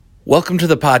Welcome to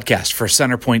the podcast for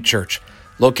Centerpoint Church.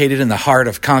 Located in the heart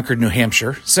of Concord, New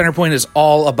Hampshire, Centerpoint is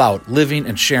all about living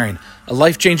and sharing a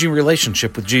life-changing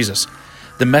relationship with Jesus.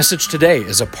 The message today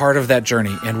is a part of that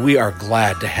journey, and we are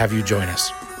glad to have you join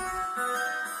us.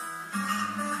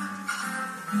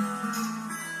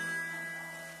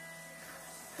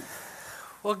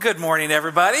 Well, good morning,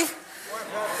 everybody.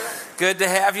 Good to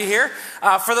have you here.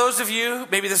 For those of you,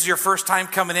 maybe this is your first time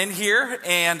coming in here,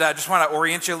 and I just want to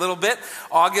orient you a little bit.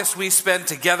 August we spend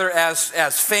together as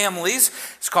families.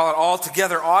 It's called All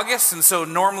Together August, and so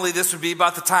normally this would be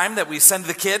about the time that we send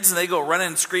the kids and they go running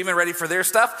and screaming ready for their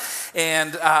stuff.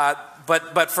 And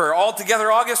but for All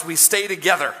Together August, we stay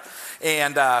together.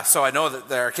 And so I know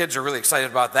that our kids are really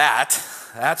excited about that.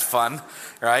 That's fun,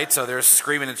 right? So they're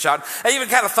screaming and shouting. I even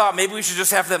kind of thought maybe we should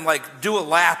just have them like do a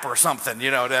lap or something,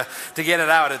 to get it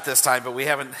out at this time. But we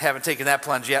haven't taken that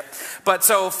plunge yet. But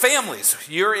so families,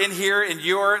 you're in here and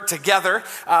you're together,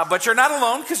 but you're not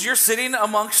alone because you're sitting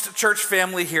amongst church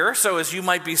family here. So as you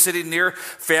might be sitting near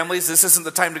families, this isn't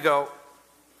the time to go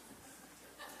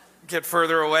get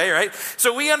further away, right?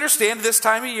 So we understand this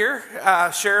time of year,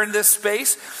 sharing this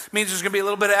space means there's going to be a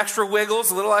little bit of extra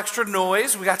wiggles, a little extra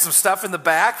noise. We got some stuff in the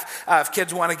back. If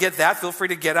kids want to get that, feel free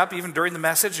to get up even during the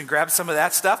message and grab some of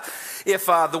that stuff. If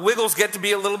the wiggles get to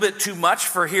be a little bit too much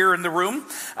for here in the room,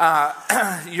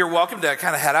 you're welcome to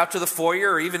kind of head out to the foyer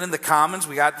or even in the commons.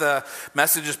 We got the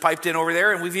messages piped in over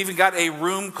there, and we've even got a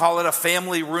room, call it a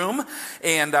family room,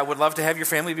 and I would love to have your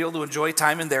family be able to enjoy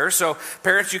time in there. So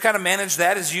parents, you kind of manage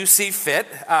that as you see fit,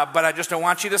 but I just don't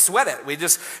want you to sweat it. We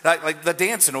just, like the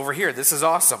dancing over here, this is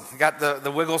awesome. We got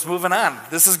the wiggles moving on.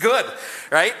 This is good,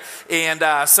 right?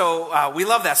 And so we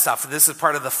love that stuff. This is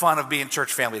part of the fun of being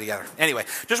church family together. Anyway,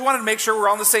 just wanted to make sure we're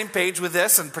on the same page with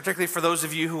this, and particularly for those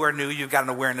of you who are new, you've got an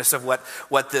awareness of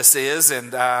what this is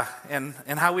and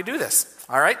how we do this.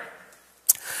 All right?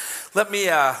 Let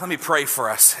me pray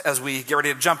for us as we get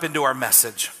ready to jump into our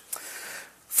message.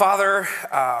 Father,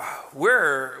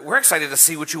 we're excited to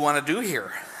see what you want to do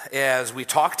here as we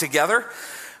talk together.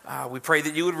 We pray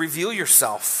that you would reveal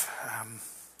yourself.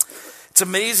 It's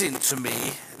amazing to me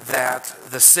that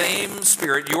the same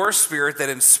Spirit, your Spirit that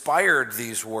inspired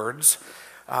these words,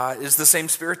 is the same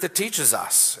Spirit that teaches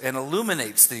us and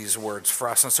illuminates these words for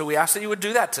us. And so we ask that you would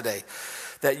do that today,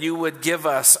 that you would give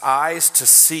us eyes to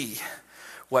see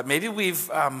what maybe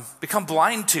we've become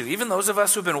blind to. Even those of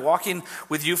us who've been walking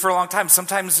with you for a long time,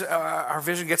 sometimes our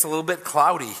vision gets a little bit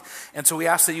cloudy. And so we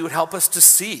ask that you would help us to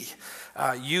see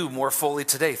you more fully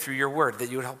today through your word, that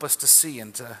you would help us to see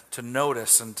and to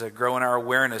notice and to grow in our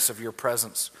awareness of your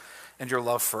presence and your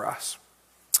love for us.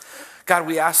 God,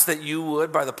 we ask that you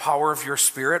would, by the power of your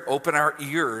Spirit, open our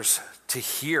ears to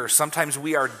hear. Sometimes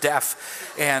we are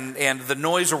deaf, and the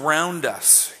noise around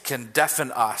us can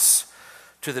deafen us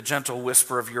to the gentle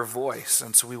whisper of your voice.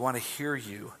 And so we want to hear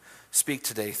you speak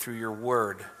today through your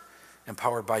word,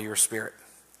 empowered by your Spirit.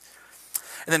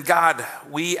 And then God,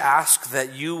 we ask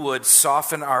that you would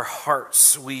soften our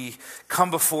hearts. We come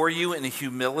before you in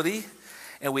humility,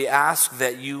 and we ask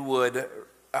that you would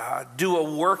do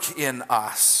a work in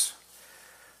us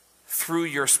through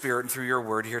your Spirit and through your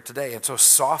word here today. And so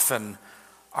soften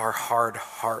our hard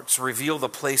hearts. Reveal the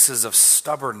places of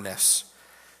stubbornness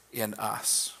in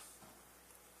us.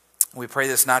 We pray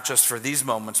this not just for these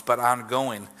moments, but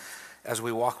ongoing as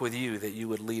we walk with you, that you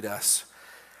would lead us,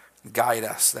 guide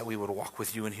us, that we would walk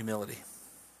with you in humility.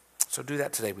 So do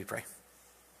that today, we pray.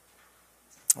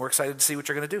 We're excited to see what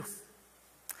you're going to do.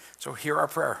 So hear our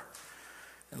prayer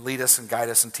and lead us and guide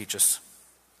us and teach us.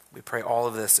 We pray all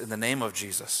of this in the name of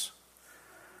Jesus,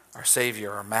 our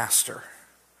Savior, our Master,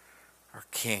 our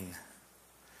King.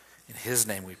 In his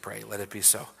name we pray. Let it be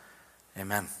so.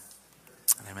 Amen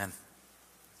and amen.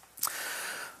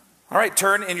 All right,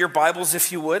 turn in your Bibles,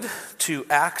 if you would, to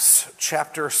Acts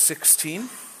chapter 16.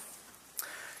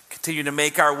 Continue to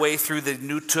make our way through the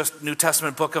New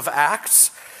Testament book of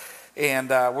Acts. And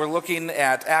we're looking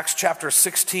at Acts chapter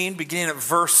 16, beginning at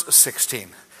verse 16.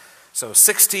 So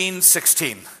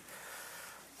 16:16.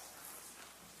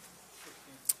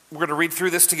 We're going to read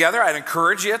through this together. I'd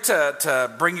encourage you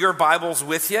to bring your Bibles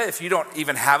with you. If you don't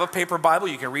even have a paper Bible,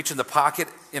 you can reach in the pocket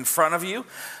in front of you.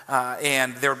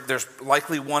 And there's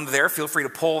likely one there. Feel free to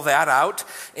pull that out.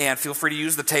 And feel free to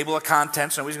use the table of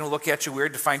contents. Nobody's going to look at you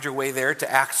weird to find your way there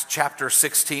to Acts chapter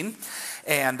 16.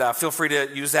 And feel free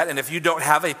to use that. And if you don't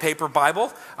have a paper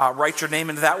Bible, write your name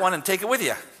into that one and take it with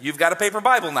you. You've got a paper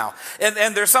Bible now.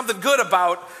 And there's something good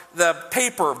about the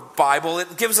paper Bible.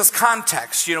 It gives us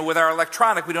context. With our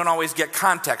electronic, we don't always get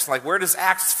context. Like, where does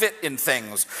Acts fit in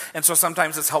things? And so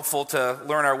sometimes it's helpful to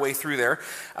learn our way through there.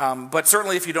 But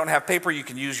certainly, if you don't have paper, you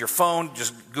can use your phone.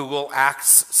 Just Google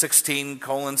Acts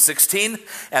 16:16,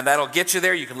 and that'll get you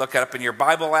there. You can look it up in your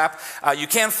Bible app. You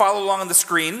can follow along on the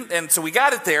screen, and so we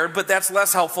got it there, but that's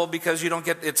less helpful because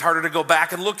it's harder to go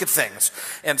back and look at things.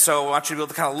 And so I want you to be able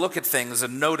to kind of look at things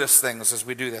and notice things as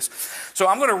we do this. So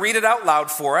I'm going to read it out loud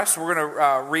for us. We're going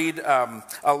to read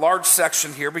a large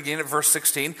section here, beginning at verse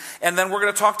 16, and then we're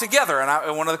going to talk together.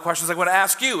 And one of the questions I want to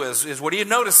ask you is what are you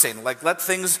noticing? Like, let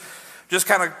things just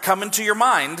kind of come into your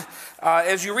mind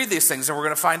as you read these things, and we're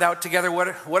going to find out together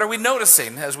what are we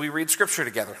noticing as we read Scripture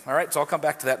together. All right, so I'll come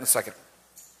back to that in a second.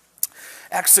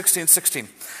 Acts 16:16.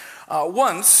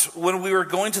 Once, when we were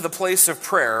going to the place of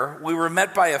prayer, we were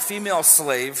met by a female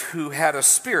slave who had a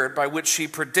spirit by which she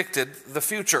predicted the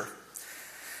future.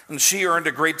 And she earned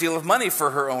a great deal of money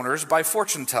for her owners by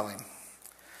fortune telling.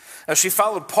 As she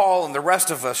followed Paul and the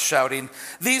rest of us, shouting,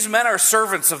 "These men are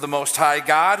servants of the Most High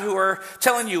God who are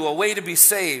telling you a way to be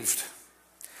saved."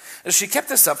 As she kept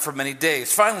this up for many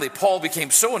days, finally Paul became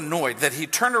so annoyed that he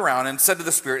turned around and said to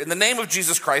the spirit, "In the name of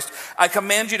Jesus Christ, I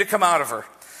command you to come out of her."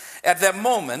 At that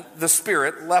moment, the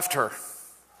spirit left her.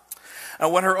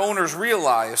 And when her owners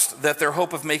realized that their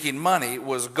hope of making money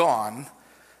was gone,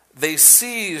 they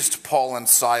seized Paul and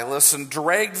Silas and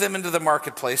dragged them into the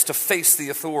marketplace to face the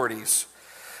authorities.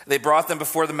 They brought them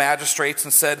before the magistrates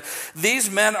and said,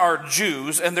 "These men are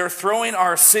Jews, and they're throwing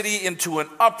our city into an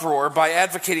uproar by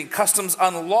advocating customs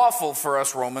unlawful for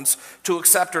us Romans to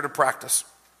accept or to practice."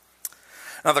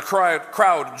 Now the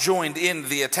crowd joined in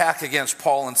the attack against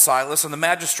Paul and Silas, and the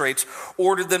magistrates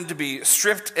ordered them to be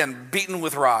stripped and beaten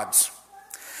with rods.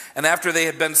 And after they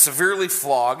had been severely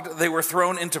flogged, they were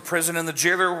thrown into prison, and the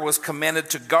jailer was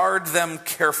commanded to guard them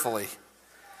carefully.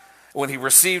 When he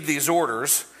received these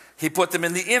orders, he put them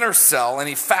in the inner cell, and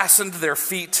he fastened their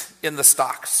feet in the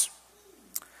stocks.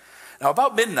 Now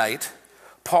about midnight,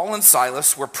 Paul and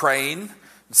Silas were praying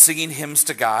and singing hymns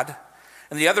to God,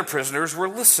 and the other prisoners were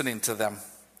listening to them.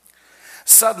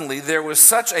 Suddenly there was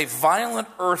such a violent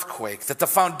earthquake that the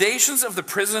foundations of the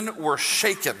prison were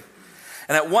shaken.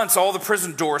 And at once all the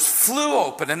prison doors flew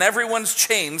open, and everyone's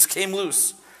chains came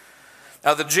loose.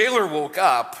 Now the jailer woke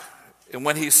up, and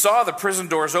when he saw the prison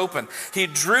doors open, he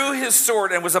drew his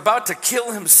sword and was about to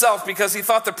kill himself because he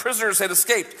thought the prisoners had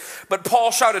escaped. But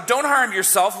Paul shouted, "Don't harm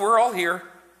yourself, we're all here."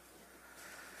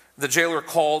 The jailer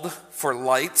called for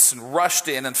lights and rushed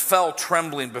in and fell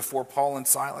trembling before Paul and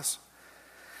Silas.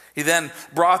 He then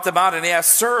brought them out and he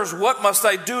asked, "Sirs, what must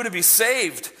I do to be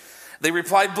saved?" They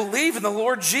replied, "Believe in the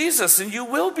Lord Jesus and you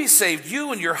will be saved,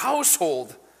 you and your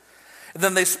household." And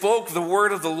then they spoke the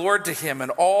word of the Lord to him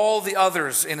and all the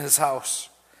others in his house.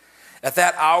 At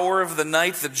that hour of the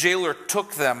night, the jailer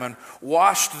took them and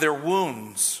washed their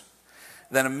wounds.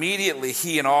 Then immediately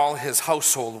he and all his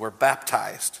household were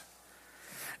baptized.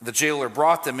 The jailer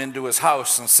brought them into his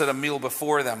house and set a meal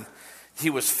before them. He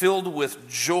was filled with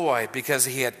joy because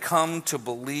he had come to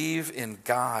believe in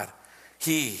God,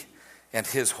 he and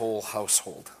his whole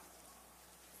household.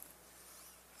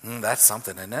 That's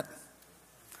something, isn't it?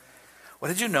 What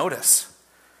did you notice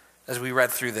as we read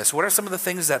through this? What are some of the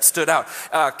things that stood out?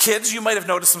 Kids, you might have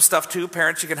noticed some stuff too.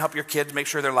 Parents, you can help your kids make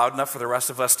sure they're loud enough for the rest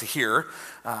of us to hear.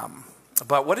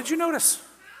 But what did you notice?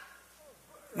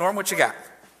 Norm, what you got?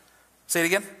 Say it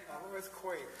again.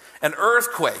 An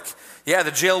earthquake. Yeah,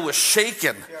 the jail was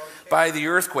shaken by the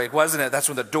earthquake, wasn't it? That's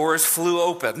when the doors flew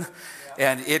open,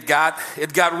 and it got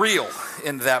real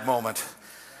in that moment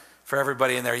for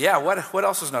everybody in there. Yeah, what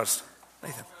else was noticed?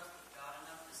 Nathan.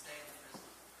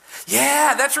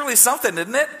 Yeah, that's really something,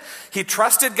 isn't it? He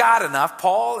trusted God enough,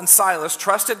 Paul and Silas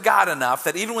trusted God enough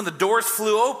that even when the doors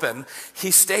flew open, he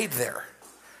stayed there,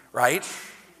 right?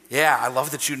 Yeah, I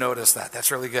love that you noticed that. That's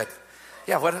really good.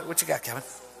 Yeah, what you got, Kevin?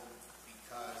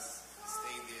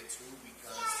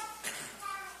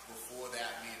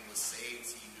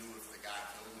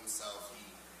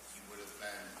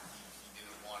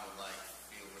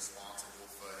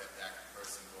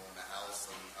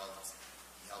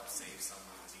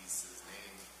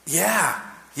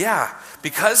 Yeah.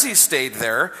 Because he stayed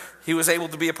there, he was able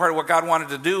to be a part of what God wanted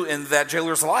to do in that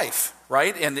jailer's life,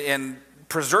 right? And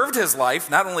preserved his life,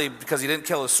 not only because he didn't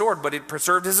kill his sword, but it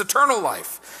preserved his eternal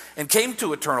life and came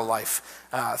to eternal life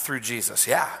through Jesus.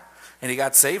 Yeah. And he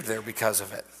got saved there because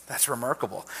of it. That's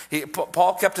remarkable.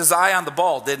 Paul kept his eye on the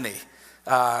ball, didn't he?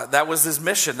 That was his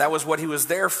mission. That was what he was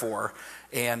there for.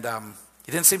 And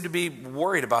he didn't seem to be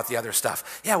worried about the other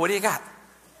stuff. Yeah, what do you got?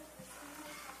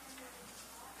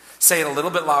 Say it a little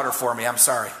bit louder for me. I'm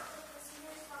sorry.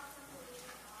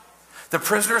 The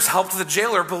prisoners helped the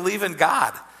jailer believe in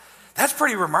God. That's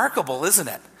pretty remarkable, isn't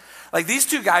it? Like, these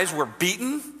two guys were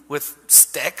beaten with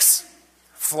sticks,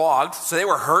 flogged, so they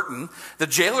were hurting. The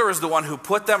jailer is the one who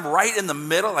put them right in the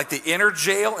middle, like the inner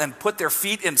jail, and put their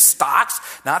feet in stocks,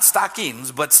 not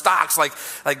stockings, but stocks, like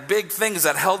big things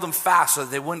that held them fast so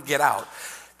that they wouldn't get out.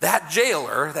 That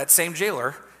jailer, that same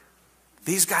jailer,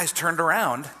 these guys turned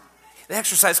around. They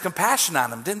exercised compassion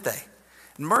on him, didn't they?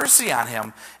 Mercy on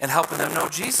him and helping them know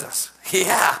Jesus.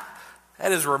 Yeah,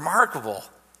 that is remarkable.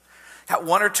 Got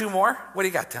one or two more? What do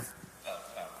you got, Tim?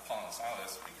 Paul and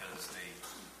Silas, because they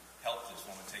helped this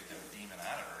woman take the demon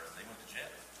out of her, they went to jail.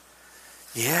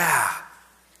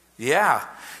 Yeah.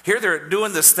 Here they're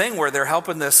doing this thing where they're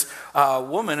helping this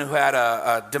woman who had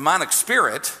a demonic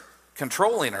spirit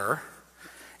controlling her.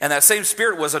 And that same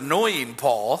spirit was annoying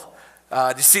Paul.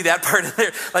 Do you see that part in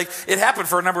there? Like, it happened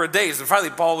for a number of days. And finally,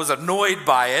 Paul was annoyed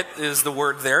by it, is the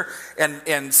word there.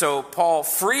 And so Paul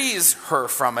frees her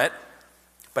from it.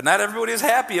 But not everybody is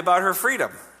happy about her freedom,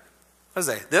 was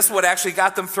they? This is what actually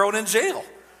got them thrown in jail.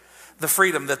 The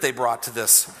freedom that they brought to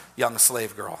this young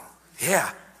slave girl.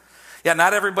 Yeah,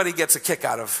 not everybody gets a kick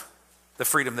out of the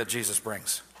freedom that Jesus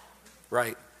brings.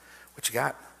 Right. What you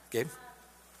got, Gabe?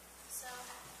 So,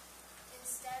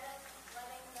 instead of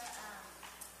letting the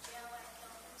jailer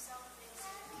kill himself,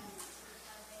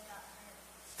 they got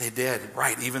hurt. They did,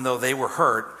 right. Even though they were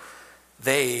hurt,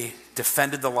 they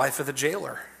defended the life of the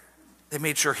jailer. They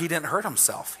made sure he didn't hurt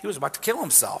himself. He was about to kill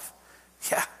himself.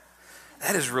 Yeah,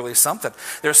 that is really something.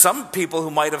 There's some people who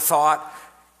might have thought,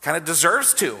 kind of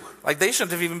deserves to. Like, they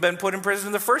shouldn't have even been put in prison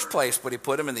in the first place, but he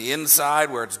put him in the inside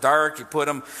where it's dark. He put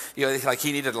him, like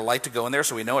he needed a light to go in there,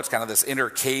 so we know it's kind of this inner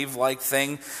cave-like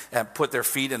thing, and put their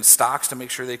feet in stocks to make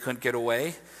sure they couldn't get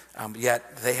away.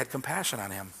 Yet they had compassion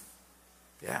on him.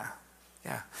 Yeah.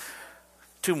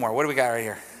 Two more. What do we got right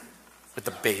here? With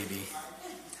the baby.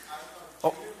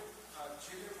 Oh.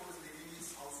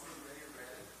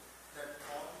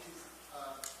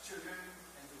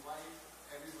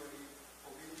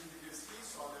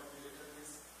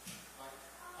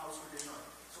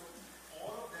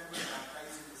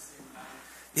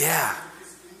 Yeah.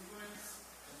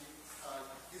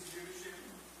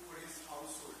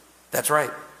 That's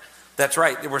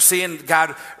right. We're seeing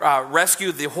God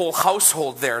rescue the whole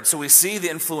household there. So we see the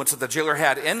influence that the jailer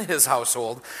had in his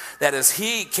household, that as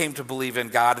he came to believe in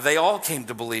God, they all came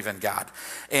to believe in God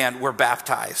and were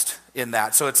baptized in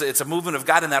that. So it's a movement of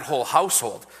God in that whole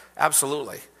household.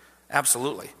 Absolutely.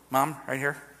 Mom, right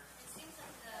here.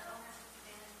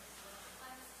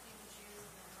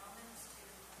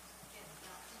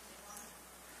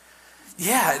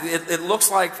 Yeah, it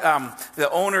looks like the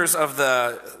owners of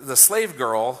the slave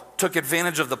girl took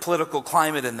advantage of the political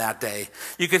climate in that day.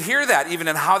 You could hear that even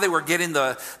in how they were getting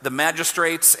the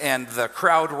magistrates and the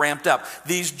crowd ramped up.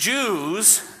 These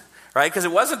Jews, right, because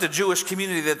it wasn't the Jewish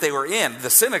community that they were in. The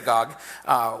synagogue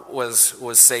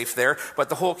was safe there, but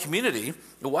the whole community,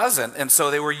 it wasn't. And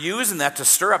so they were using that to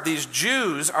stir up. These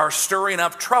Jews are stirring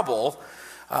up trouble,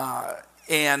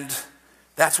 and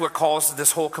that's what caused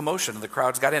this whole commotion. The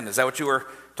crowds got in. Is that what you were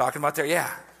talking about there?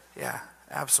 Yeah,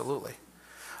 absolutely.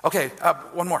 Okay,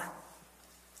 one more. Not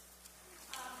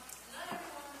everyone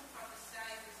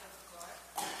prophesies of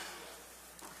God.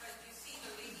 But you see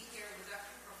the lady here was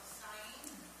actually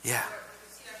prophesying. Yeah. You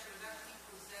see that she was actually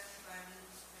possessed by an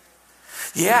evil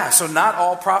spirit. Yeah, so not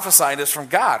all prophesying is from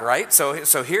God, right?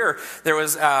 So here there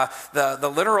was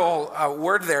the literal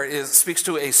word there speaks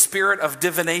to a spirit of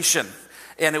divination.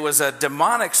 And it was a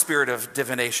demonic spirit of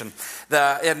divination.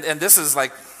 And this is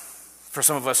like, for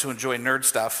some of us who enjoy nerd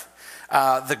stuff,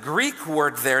 the Greek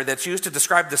word there that's used to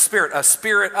describe the spirit, a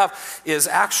spirit of, is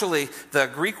actually, the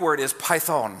Greek word is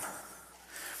python.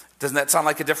 Doesn't that sound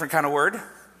like a different kind of word?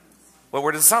 What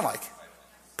word does it sound like?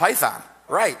 Python,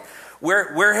 right.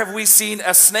 Where have we seen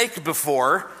a snake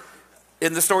before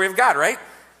in the story of God, right?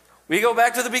 We go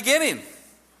back to the beginning.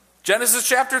 Genesis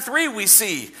chapter 3, we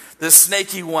see the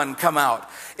snaky one come out.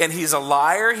 And he's a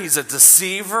liar, he's a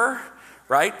deceiver,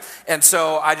 right? And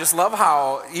so I just love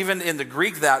how, even in the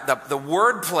Greek, that the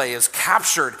wordplay is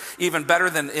captured even better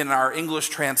than in our English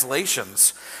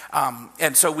translations.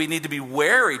 And so we need to be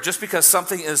wary. Just because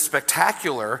something is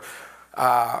spectacular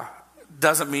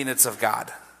doesn't mean it's of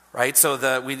God, right?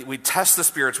 So we test the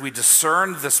spirits, we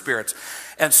discern the spirits.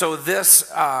 And so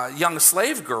this young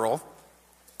slave girl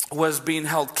was being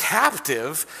held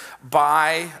captive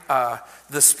by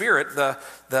the spirit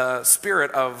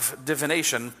of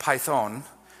divination, python,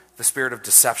 the spirit of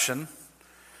deception,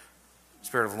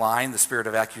 spirit of lying, the spirit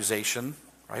of accusation,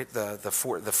 right?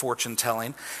 The fortune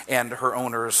telling, and her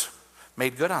owners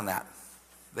made good on that.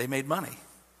 They made money.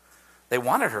 They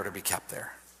wanted her to be kept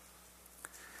there.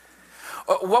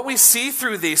 What we see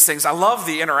through these things, I love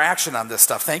the interaction on this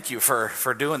stuff. Thank you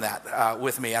for doing that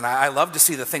with me. And I love to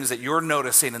see the things that you're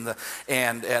noticing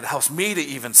and it helps me to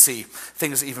even see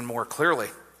things even more clearly.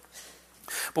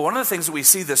 But one of the things that we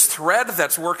see, this thread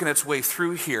that's working its way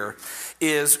through here,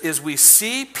 is we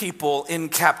see people in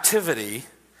captivity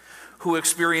who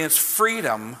experience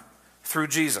freedom through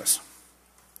Jesus.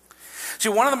 See,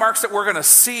 one of the marks that we're going to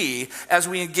see as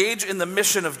we engage in the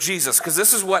mission of Jesus, because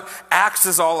this is what Acts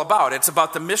is all about. It's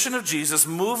about the mission of Jesus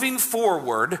moving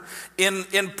forward in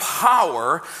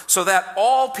power so that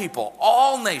all people,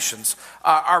 all nations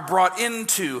are brought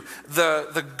into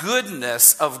the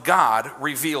goodness of God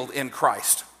revealed in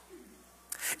Christ.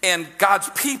 And God's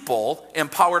people,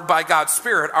 empowered by God's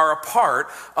Spirit, are a part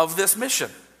of this mission.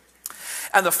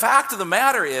 And the fact of the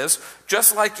matter is,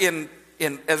 just like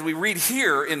as we read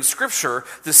here in Scripture,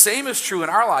 the same is true in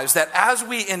our lives, that as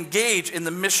we engage in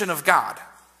the mission of God,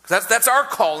 that's our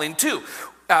calling too.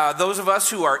 Those of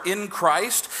us who are in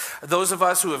Christ, those of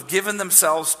us who have given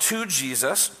themselves to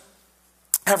Jesus,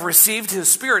 have received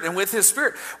His Spirit, and with His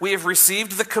Spirit, we have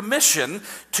received the commission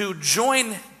to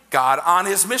join God on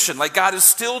His mission. Like, God is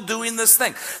still doing this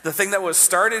thing. The thing that was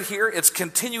started here, it's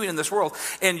continuing in this world.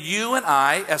 And you and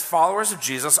I, as followers of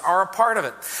Jesus, are a part of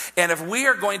it. And if we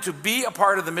are going to be a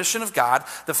part of the mission of God,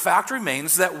 the fact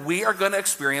remains that we are going to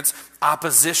experience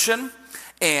opposition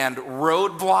and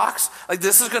roadblocks. Like,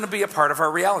 this is going to be a part of our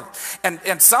reality.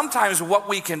 And sometimes what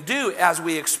we can do as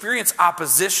we experience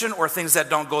opposition or things that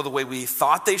don't go the way we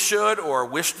thought they should or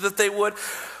wished that they would,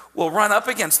 we'll run up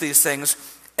against these things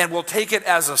and we'll take it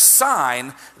as a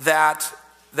sign that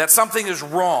something is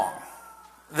wrong.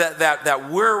 That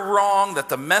we're wrong, that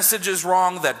the message is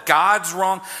wrong, that God's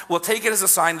wrong. We'll take it as a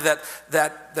sign that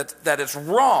it's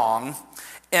wrong,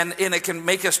 and it can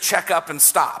make us check up and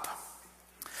stop.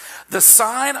 The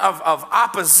sign of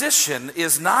opposition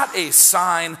is not a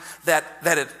sign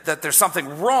that there's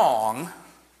something wrong.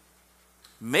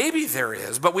 Maybe there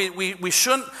is, but we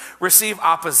shouldn't receive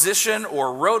opposition or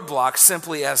roadblocks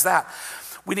simply as that.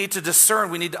 We need to discern,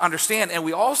 we need to understand, and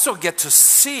we also get to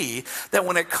see that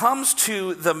when it comes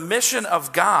to the mission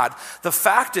of God, the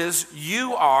fact is we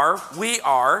are,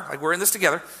 like we're in this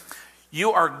together,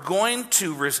 you are going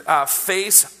to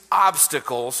face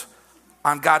obstacles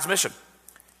on God's mission.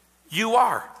 You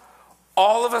are.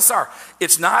 All of us are.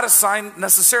 It's not a sign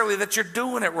necessarily that you're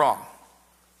doing it wrong.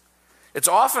 It's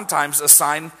oftentimes a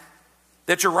sign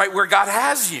that you're right where God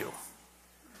has you.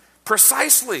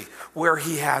 Precisely where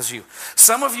He has you.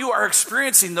 Some of you are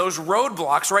experiencing those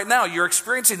roadblocks right now. You're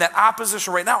experiencing that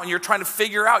opposition right now, and you're trying to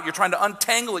figure out, you're trying to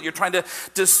untangle it, you're trying to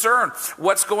discern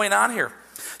what's going on here.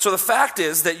 So the fact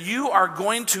is that you are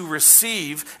going to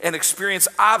receive and experience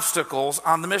obstacles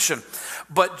on the mission.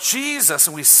 But Jesus,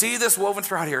 and we see this woven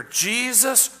throughout here,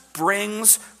 Jesus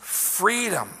brings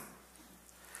freedom.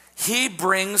 He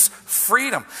brings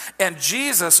freedom. And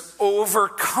Jesus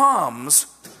overcomes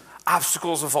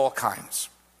obstacles of all kinds.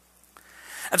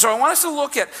 And so I want us to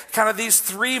look at kind of these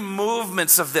three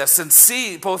movements of this and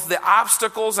see both the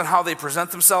obstacles and how they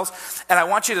present themselves. And I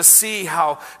want you to see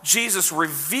how Jesus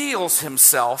reveals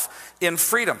Himself in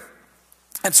freedom.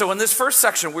 And so in this first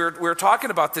section, we're talking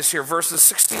about this here, verses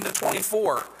 16 to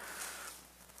 24.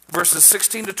 Verses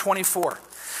 16 to 24.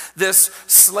 This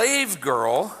slave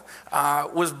girl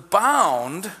was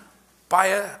bound by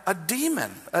a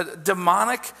demon, a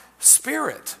demonic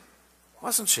spirit,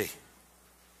 wasn't she?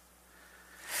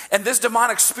 And this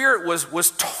demonic spirit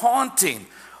was taunting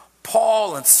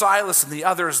Paul and Silas and the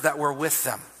others that were with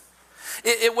them.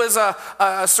 It was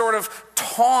a sort of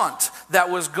taunt that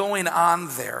was going on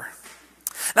there.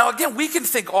 Now again, we can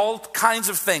think all kinds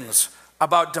of things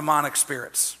about demonic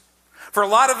spirits. For a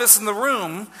lot of us in the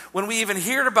room, when we even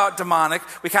hear about demonic,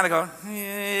 we kind of go,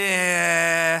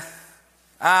 yeah,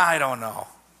 I don't know.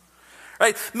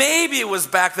 Right? Maybe it was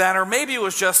back then, or maybe it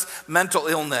was just mental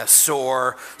illness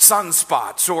or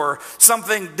sunspots or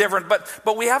something different.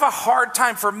 But we have a hard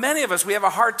time, for many of us, we have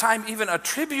a hard time even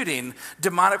attributing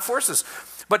demonic forces.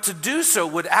 But to do so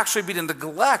would actually be to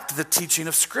neglect the teaching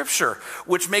of Scripture,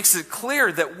 which makes it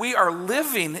clear that we are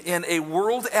living in a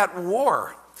world at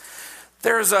war.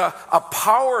 There's a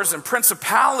powers and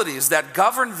principalities that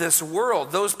govern this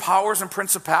world. Those powers and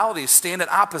principalities stand in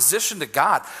opposition to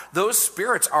God. Those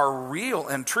spirits are real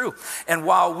and true. And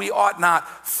while we ought not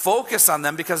focus on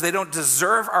them because they don't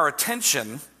deserve our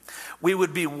attention, we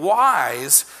would be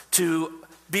wise to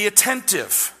be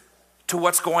attentive to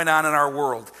what's going on in our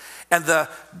world and the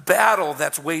battle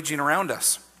that's waging around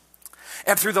us.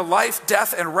 And through the life,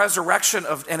 death, and resurrection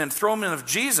and enthronement of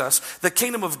Jesus, the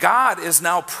kingdom of God is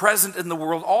now present in the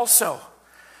world also.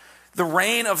 The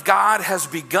reign of God has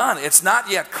begun. It's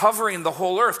not yet covering the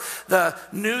whole earth. The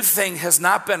new thing has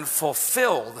not been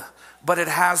fulfilled, but it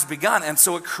has begun. And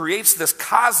so it creates this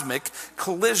cosmic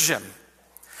collision.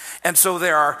 And so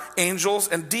there are angels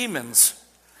and demons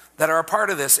that are a part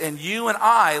of this. And you and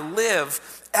I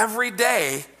live every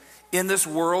day in this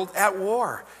world at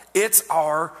war. It's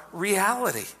our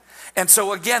reality. And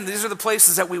so again, these are the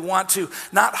places that we want to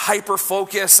not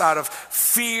hyper-focus out of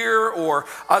fear or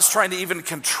us trying to even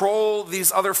control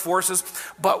these other forces,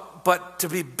 but to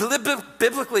be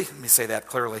biblically, let me say that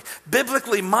clearly,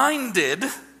 biblically minded.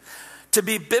 To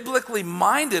be biblically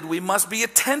minded, we must be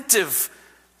attentive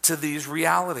to these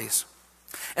realities.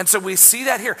 And so we see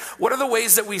that here. What are the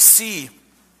ways that we see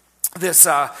this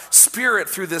spirit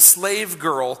through this slave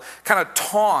girl kind of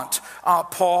taunt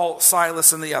Paul,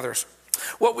 Silas, and the others?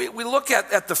 Well, we look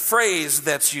at the phrase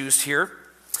that's used here.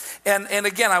 And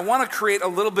again, I want to create a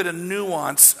little bit of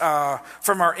nuance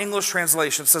from our English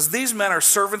translation. It says, these men are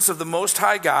servants of the Most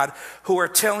High God who are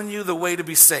telling you the way to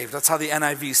be saved. That's how the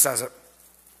NIV says it.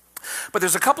 But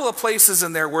there's a couple of places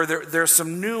in there where there's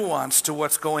some nuance to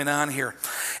what's going on here.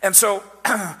 And so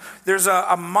there's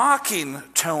a mocking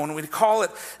tone. We call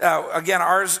it, again,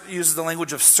 ours uses the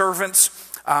language of servants.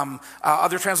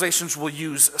 Other translations will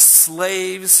use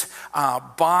slaves,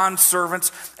 bond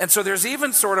servants. And so there's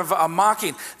even sort of a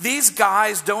mocking. These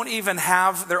guys don't even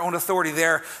have their own authority.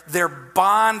 They're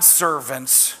bond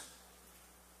servants.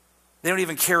 They don't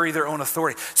even carry their own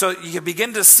authority. So you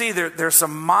begin to see there's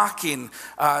some mocking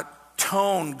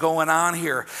tone going on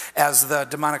here as the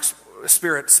demonic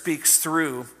spirit speaks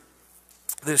through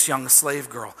this young slave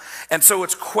girl. And so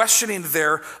it's questioning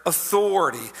their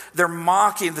authority. They're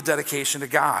mocking the dedication to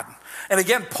God. And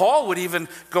again, Paul would even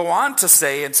go on to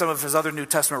say in some of his other New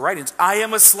Testament writings, I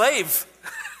am a slave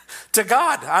to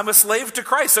God. I'm a slave to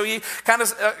Christ. So he kind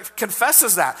of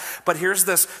confesses that. But here's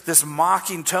this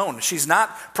mocking tone. She's not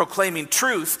proclaiming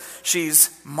truth. She's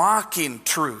mocking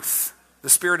truth. The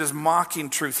Spirit is mocking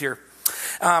truth here.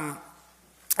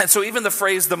 And so even the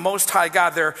phrase, the Most High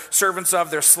God, they're servants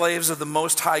of, they're slaves of the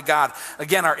Most High God.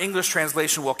 Again, our English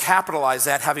translation will capitalize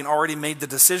that, having already made the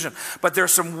decision. But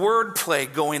there's some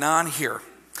wordplay going on here.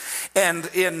 And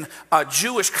in a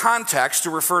Jewish context, to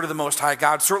refer to the Most High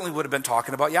God certainly would have been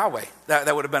talking about Yahweh.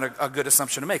 That would have been a good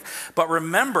assumption to make. But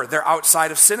remember, they're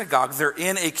outside of synagogue. They're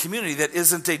in a community that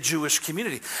isn't a Jewish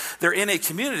community. They're in a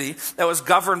community that was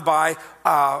governed by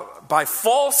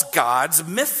false gods,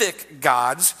 mythic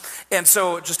gods. And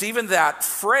so just even that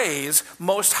phrase,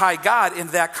 Most High God, in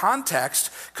that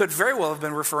context, could very well have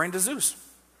been referring to Zeus.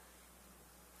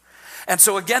 And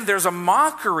so again, there's a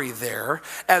mockery there.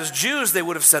 As Jews, they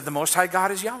would have said the Most High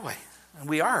God is Yahweh. And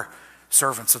we are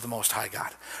servants of the Most High God.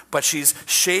 But she's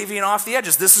shaving off the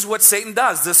edges. This is what Satan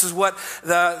does. This is what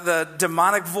the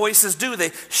demonic voices do. They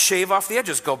shave off the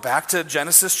edges. Go back to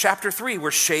Genesis chapter 3.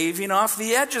 We're shaving off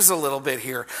the edges a little bit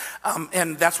here.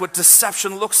 And that's what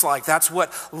deception looks like. That's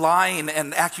what lying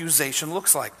and accusation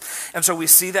looks like. And so we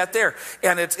see that there.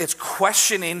 And it's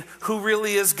questioning who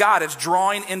really is God. It's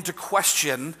drawing into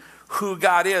question who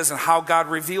God is and how God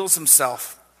reveals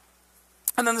himself.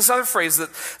 And then this other phrase that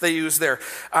they use there,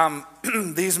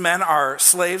 these men are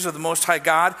slaves of the Most High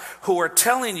God who are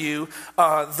telling you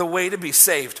the way to be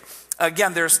saved.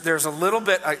 Again, there's a little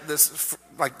bit, this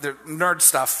like the nerd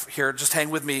stuff here, just hang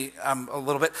with me a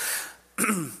little bit.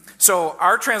 So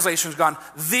our translation has gone,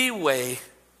 the way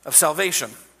of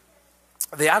salvation.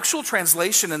 The actual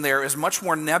translation in there is much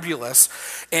more nebulous,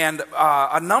 and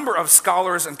a number of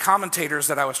scholars and commentators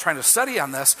that I was trying to study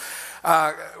on this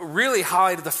really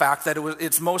highlighted the fact that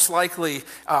it's most likely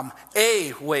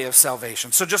a way of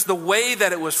salvation. So just the way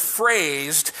that it was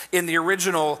phrased in the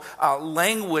original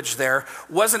language there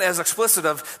wasn't as explicit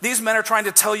of, these men are trying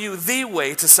to tell you the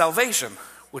way to salvation,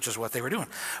 which is what they were doing.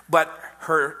 But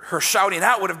her shouting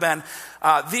out would have been,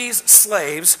 these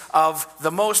slaves of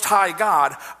the Most High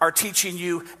God are teaching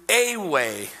you a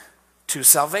way to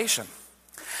salvation.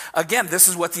 Again, this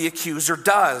is what the accuser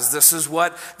does. This is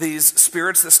what these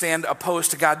spirits that stand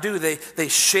opposed to God do. They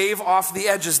shave off the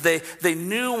edges. They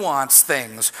nuance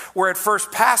things. Where at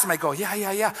first pass, you might go,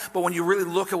 yeah. But when you really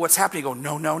look at what's happening, you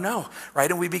go, no,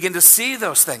 right? And we begin to see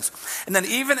those things. And then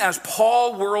even as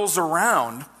Paul whirls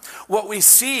around, what we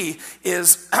see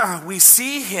is we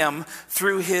see him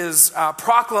through his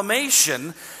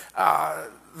proclamation,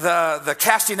 the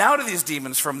casting out of these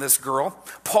demons from this girl.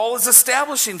 Paul is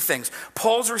establishing things.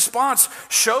 Paul's response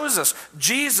shows us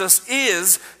Jesus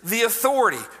is the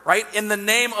authority, right? In the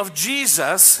name of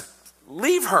Jesus,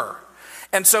 leave her.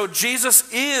 And so Jesus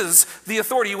is the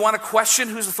authority. You want to question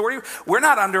who's authority? We're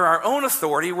not under our own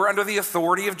authority. We're under the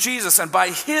authority of Jesus. And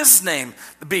by his name,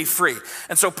 be free.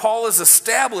 And so Paul is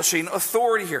establishing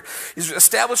authority here. He's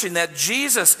establishing that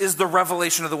Jesus is the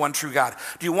revelation of the one true God.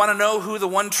 Do you want to know who the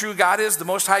one true God is, the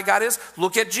Most High God is?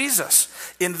 Look at Jesus.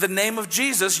 In the name of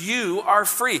Jesus, you are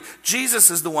free.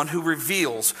 Jesus is the one who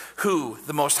reveals who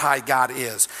the Most High God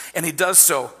is. And he does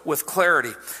so with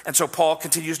clarity. And so Paul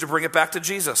continues to bring it back to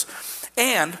Jesus.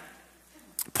 And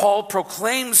Paul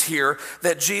proclaims here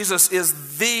that Jesus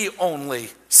is the only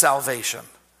salvation.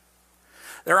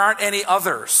 There aren't any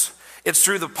others. It's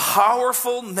through the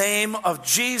powerful name of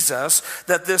Jesus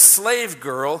that this slave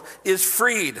girl is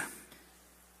freed.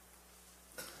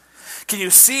 Can you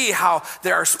see how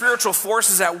there are spiritual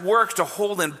forces at work to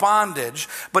hold in bondage,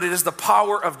 but it is the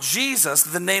power of Jesus,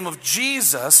 the name of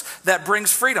Jesus, that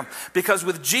brings freedom? Because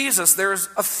with Jesus, there's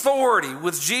authority.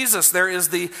 With Jesus, there is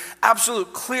the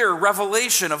absolute clear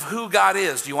revelation of who God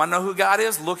is. Do you want to know who God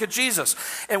is? Look at Jesus.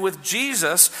 And with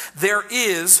Jesus, there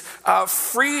is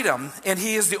freedom, and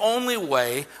he is the only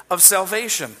way of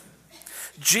salvation.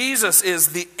 Jesus is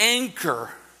the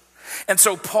anchor. And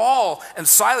so Paul and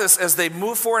Silas, as they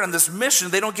move forward on this mission,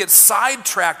 they don't get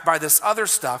sidetracked by this other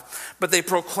stuff, but they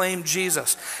proclaim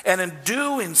Jesus. And in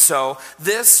doing so,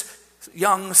 this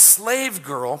young slave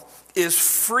girl is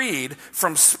freed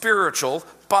from spiritual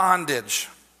bondage.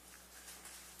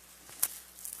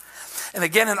 And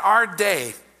again, in our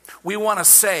day, we want to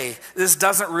say this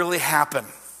doesn't really happen.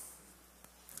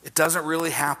 It doesn't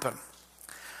really happen.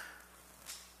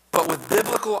 But with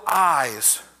biblical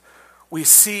eyes, we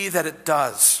see that it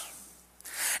does.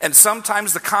 And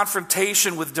sometimes the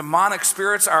confrontation with demonic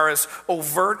spirits are as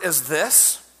overt as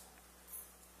this.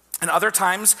 And other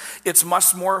times it's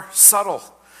much more subtle.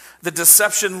 The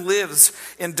deception lives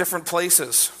in different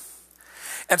places.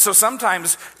 And so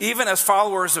sometimes, even as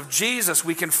followers of Jesus,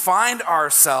 we can find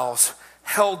ourselves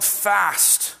held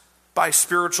fast by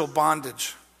spiritual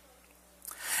bondage.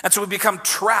 And so we become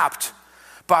trapped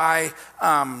by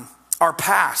our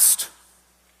past.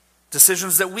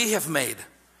 Decisions that we have made,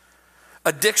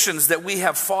 addictions that we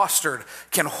have fostered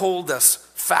can hold us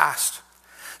fast.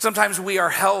 Sometimes we are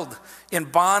held in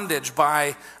bondage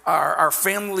by our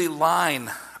family line,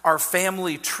 our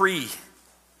family tree,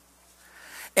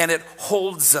 and it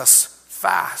holds us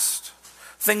fast.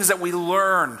 Things that we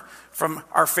learn from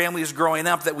our families growing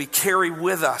up that we carry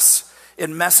with us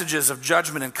in messages of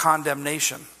judgment and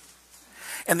condemnation.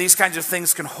 And these kinds of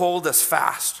things can hold us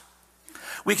fast.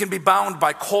 We can be bound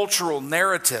by cultural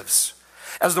narratives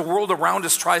as the world around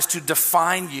us tries to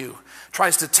define you,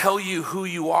 tries to tell you who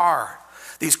you are.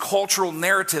 These cultural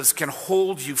narratives can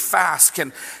hold you fast,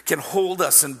 can hold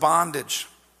us in bondage.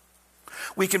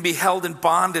 We can be held in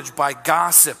bondage by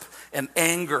gossip and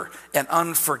anger and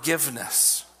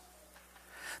unforgiveness.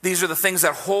 These are the things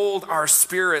that hold our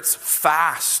spirits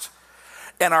fast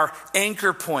and are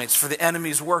anchor points for the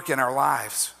enemy's work in our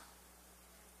lives.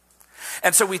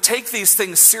 And so we take these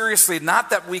things seriously,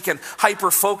 not that we can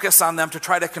hyper-focus on them to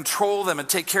try to control them and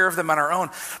take care of them on our own,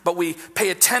 but we pay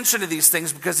attention to these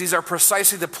things because these are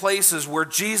precisely the places where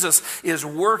Jesus is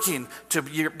working to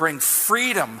bring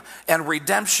freedom and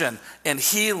redemption and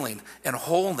healing and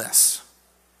wholeness.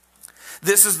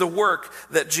 This is the work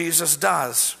that Jesus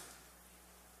does.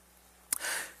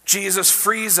 Jesus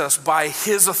frees us by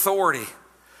his authority.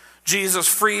 Jesus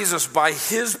frees us by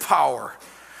his power.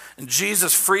 And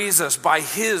Jesus frees us by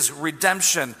his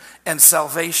redemption and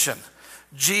salvation.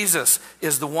 Jesus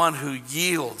is the one who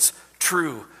yields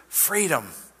true freedom.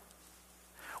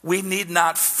 We need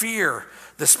not fear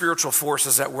the spiritual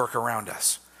forces at work around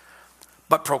us,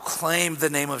 but proclaim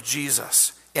the name of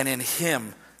Jesus, and in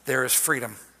him there is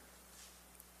freedom.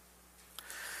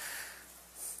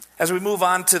 As we move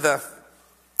on to the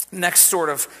next sort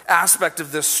of aspect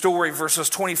of this story, verses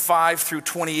 25 through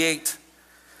 28.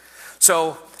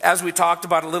 So, as we talked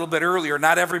about a little bit earlier,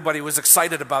 not everybody was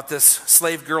excited about this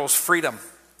slave girl's freedom.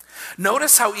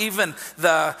 Notice how even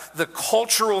the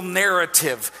cultural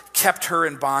narrative kept her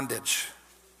in bondage.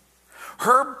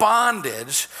 Her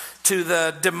bondage to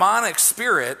the demonic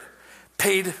spirit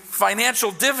paid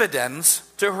financial dividends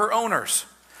to her owners.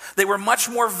 They were much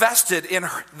more vested in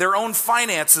their own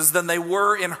finances than they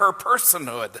were in her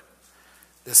personhood.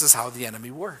 This is how the enemy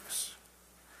works.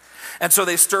 And so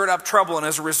they stirred up trouble, and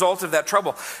as a result of that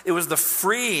trouble, it was the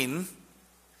freeing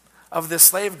of this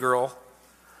slave girl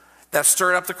that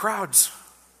stirred up the crowds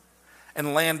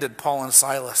and landed Paul and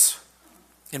Silas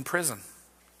in prison.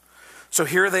 So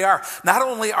here they are. Not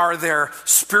only are there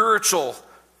spiritual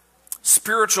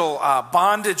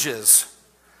bondages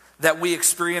that we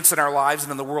experience in our lives and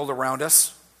in the world around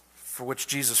us, for which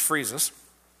Jesus frees us,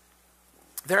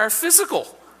 There are physical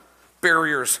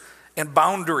barriers and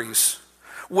boundaries,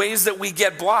 ways that we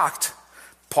get blocked.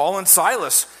 Paul and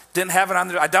Silas didn't have it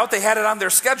on I doubt they had it on their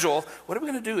schedule. What are we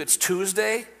going to do? It's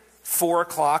Tuesday, 4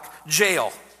 o'clock,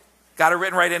 jail. Got it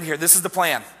written right in here. This is the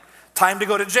plan. Time to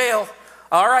go to jail.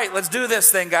 All right, let's do this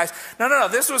thing, guys. No.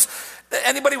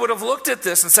 Anybody would have looked at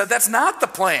this and said, that's not the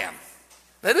plan.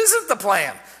 That isn't the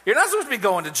plan. You're not supposed to be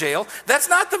going to jail. That's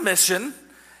not the mission.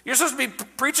 You're supposed to be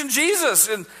preaching Jesus,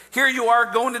 and here you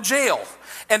are going to jail.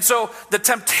 And so the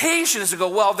temptation is to go,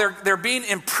 well, they're being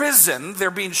imprisoned, they're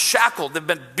being shackled, they've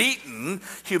been beaten,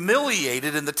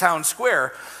 humiliated in the town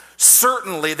square.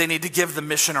 Certainly they need to give the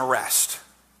mission a rest.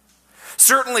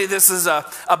 Certainly this is a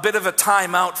bit of a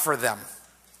timeout for them.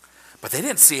 But they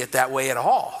didn't see it that way at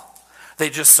all. They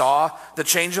just saw the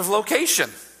change of location.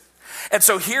 And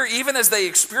so here, even as they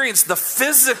experienced the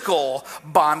physical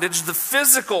bondage, the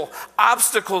physical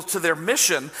obstacle to their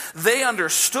mission, they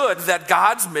understood that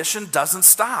God's mission doesn't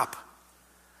stop.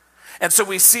 And so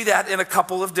we see that in a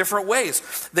couple of different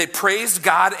ways. They praised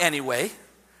God anyway.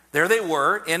 There they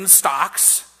were in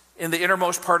stocks in the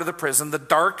innermost part of the prison, the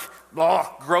dark,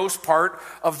 gross part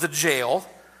of the jail.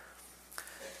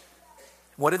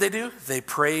 What did they do? They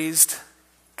praised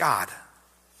God.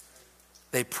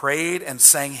 They prayed and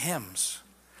sang hymns.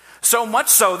 So much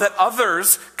so that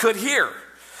others could hear.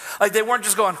 Like they weren't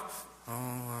just going,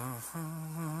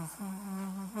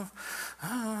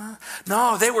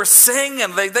 no, they were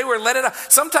singing. They were letting it out.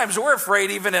 Sometimes we're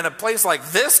afraid even in a place like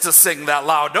this to sing that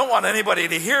loud. Don't want anybody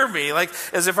to hear me. Like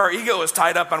as if our ego is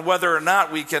tied up on whether or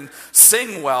not we can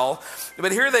sing well.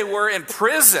 But here they were in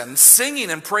prison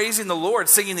singing and praising the Lord,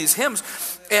 singing these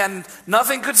hymns. And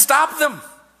nothing could stop them.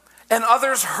 And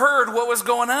others heard what was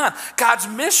going on. God's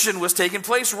mission was taking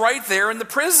place right there in the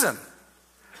prison.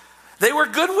 They were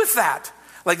good with that.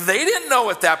 Like they didn't know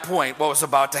at that point what was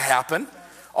about to happen.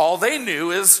 All they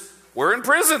knew is, we're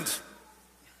imprisoned.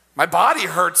 My body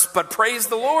hurts, but praise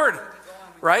the Lord.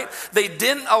 Right? They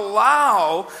didn't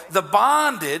allow the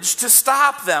bondage to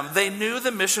stop them. They knew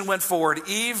the mission went forward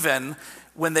even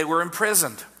when they were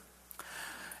imprisoned.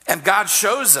 And God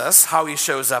shows us how he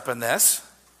shows up in this.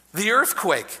 The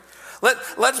earthquake.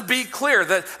 Let's be clear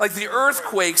that like the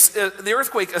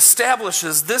earthquake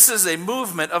establishes this is a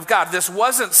movement of God. This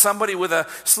wasn't somebody with a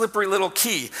slippery little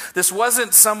key. This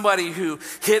wasn't somebody who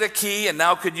hid a key and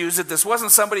now could use it. This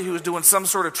wasn't somebody who was doing some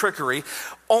sort of trickery.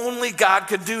 Only God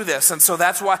could do this. And so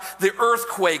that's why the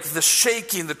earthquake, the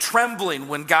shaking, the trembling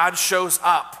when God shows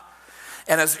up.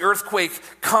 And as the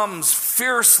earthquake comes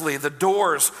fiercely, the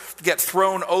doors get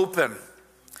thrown open.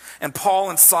 And Paul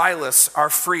and Silas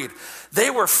are freed. They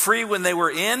were free when they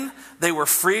were in. They were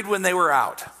freed when they were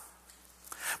out.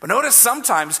 But notice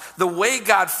sometimes the way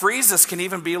God frees us can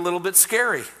even be a little bit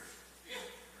scary.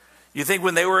 You think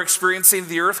when they were experiencing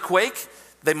the earthquake,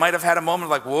 they might have had a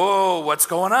moment like, whoa, what's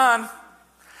going on?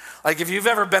 Like if you've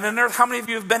ever been in an earthquake, how many of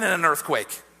you have been in an earthquake?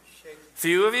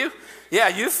 Few of you? Yeah,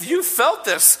 you felt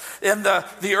this. And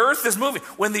the earth is moving.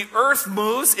 When the earth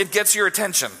moves, it gets your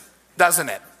attention, doesn't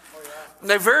it?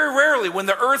 They very rarely, when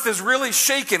the earth is really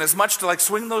shaken as much to like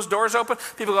swing those doors open,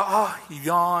 people go, oh,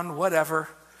 yawn, whatever,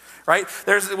 right?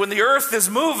 When the earth is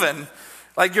moving,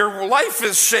 like your life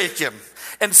is shaken.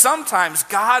 And sometimes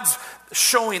God's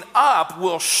showing up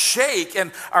will shake,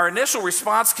 and our initial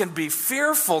response can be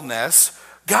fearfulness.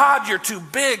 God, you're too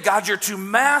big. God, you're too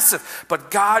massive.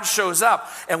 But God shows up,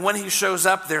 and when he shows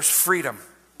up, there's freedom.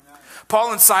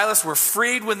 Paul and Silas were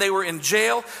freed when they were in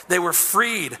jail. They were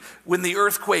freed when the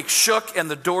earthquake shook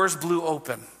and the doors blew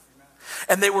open.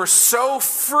 And they were so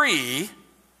free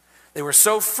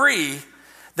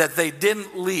that they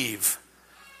didn't leave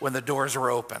when the doors were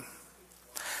open.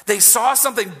 They saw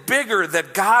something bigger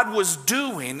that God was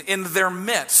doing in their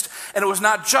midst. And it was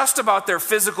not just about their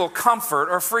physical comfort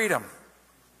or freedom.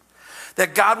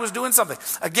 That God was doing something.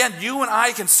 Again, you and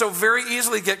I can so very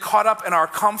easily get caught up in our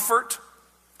comfort,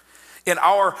 in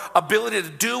our ability to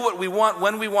do what we want,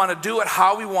 when we want to do it,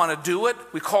 how we want to do it.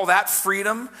 We call that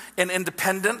freedom and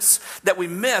independence, that we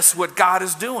miss what God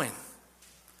is doing.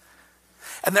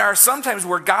 And there are some times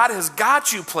where God has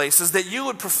got you places that you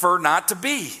would prefer not to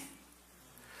be.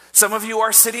 Some of you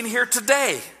are sitting here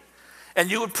today,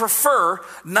 and you would prefer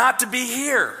not to be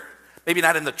here. Maybe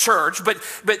not in the church, but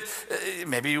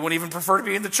maybe you wouldn't even prefer to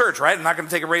be in the church, right? I'm not going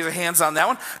to take a raise of hands on that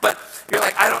one. But you're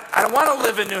like, I don't want to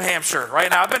live in New Hampshire right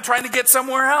now. I've been trying to get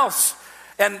somewhere else.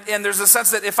 And there's a sense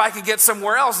that if I can get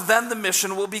somewhere else, then the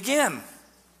mission will begin.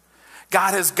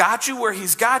 God has got you where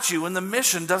he's got you, and the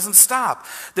mission doesn't stop.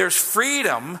 There's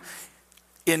freedom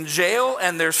in jail,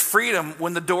 and there's freedom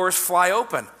when the doors fly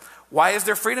open. Why is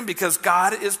there freedom? Because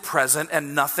God is present,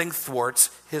 and nothing thwarts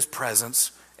his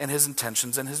presence and his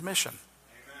intentions and his mission.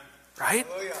 Right?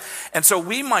 And so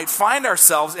we might find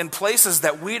ourselves in places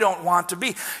that we don't want to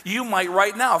be. You might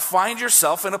right now find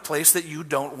yourself in a place that you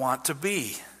don't want to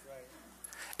be.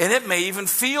 And it may even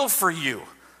feel for you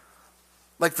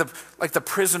like the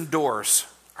prison doors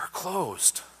are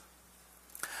closed.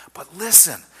 But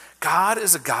listen, God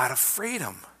is a God of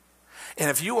freedom.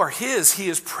 And if you are his, he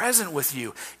is present with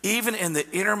you, even in the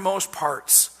innermost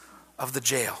parts of the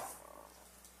jail.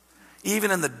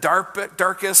 Even in the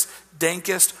darkest,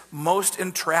 dankest, most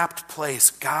entrapped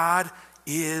place, God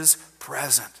is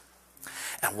present.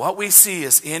 And what we see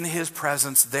is in his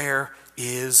presence, there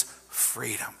is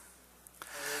freedom.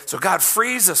 So God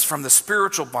frees us from the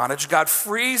spiritual bondage. God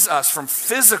frees us from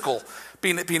physical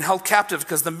being held captive,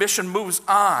 because the mission moves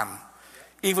on,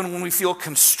 even when we feel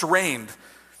constrained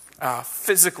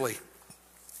physically.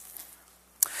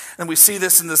 And we see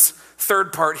this in this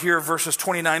third part here, verses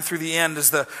 29 through the end,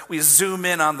 as we zoom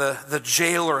in on the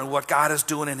jailer and what God is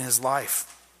doing in his life.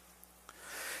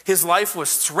 His life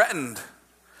was threatened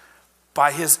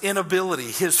by his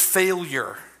inability, his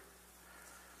failure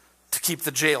to keep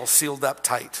the jail sealed up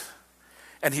tight.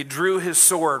 And he drew his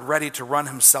sword ready to run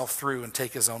himself through and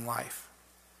take his own life.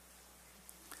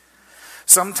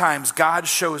 Sometimes God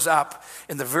shows up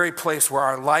in the very place where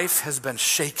our life has been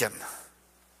shaken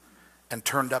and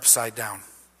turned upside down.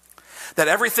 That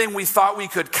everything we thought we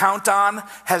could count on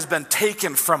has been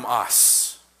taken from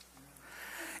us.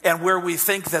 And where we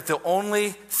think that the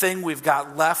only thing we've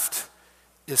got left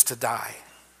is to die.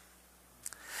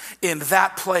 In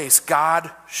that place, God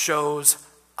shows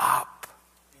up.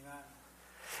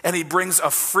 And he brings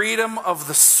a freedom of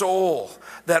the soul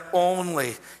that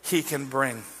only he can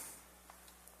bring.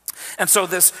 And so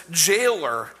this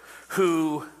jailer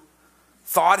who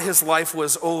thought his life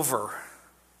was over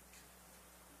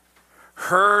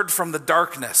heard from the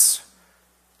darkness,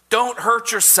 "Don't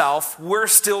hurt yourself, we're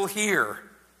still here."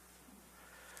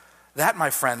 That, my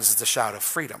friends, is the shout of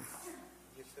freedom.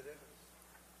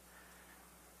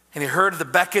 And he heard the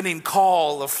beckoning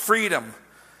call of freedom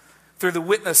through the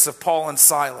witness of Paul and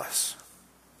Silas.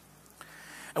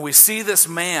 And we see this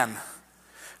man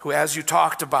who, as you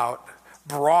talked about,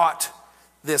 brought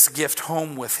this gift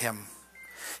home with him.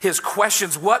 His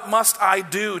questions: what must I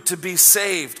do to be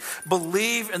saved?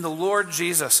 Believe in the Lord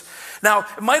Jesus. Now,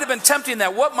 it might have been tempting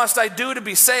that, what must I do to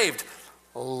be saved?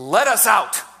 Let us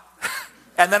out,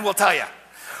 and then we'll tell you.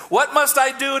 What must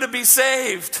I do to be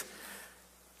saved?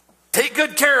 Take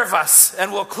good care of us,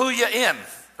 and we'll clue you in,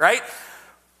 right?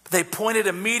 They pointed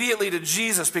immediately to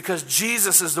Jesus, because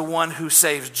Jesus is the one who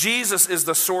saves. Jesus is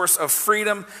the source of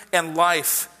freedom and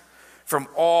life from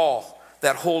all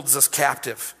that holds us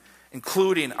captive,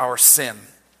 including our sin.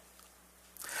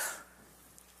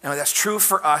 Now, that's true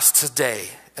for us today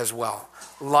as well.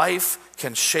 Life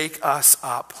can shake us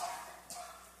up.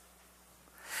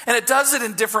 And it does it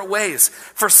in different ways.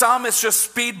 For some, it's just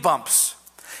speed bumps.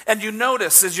 And you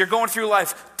notice as you're going through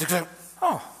life,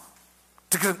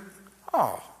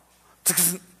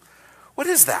 what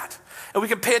is that? And we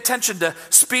can pay attention to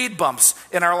speed bumps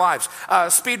in our lives.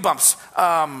 Speed bumps.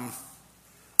 An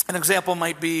example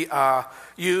might be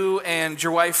you and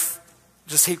your wife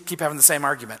just keep having the same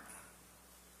argument.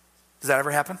 Does that ever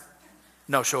happen?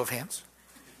 No show of hands.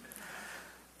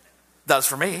 Does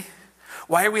for me.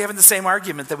 Why are we having the same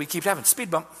argument that we keep having?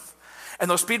 Speed bump. And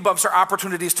those speed bumps are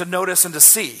opportunities to notice and to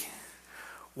see.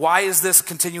 Why is this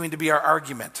continuing to be our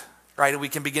argument? Right? And we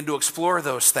can begin to explore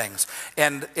those things.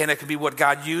 And it can be what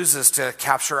God uses to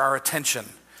capture our attention.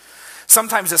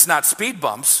 Sometimes it's not speed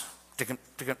bumps.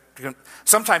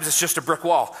 Sometimes it's just a brick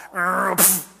wall.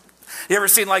 You ever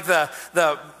seen like the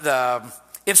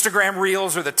Instagram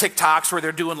reels or the TikToks where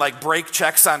they're doing like brake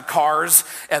checks on cars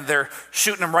and they're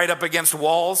shooting them right up against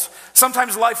walls?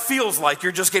 Sometimes life feels like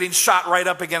you're just getting shot right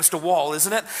up against a wall,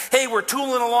 isn't it? Hey, we're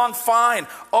tooling along fine.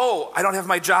 Oh, I don't have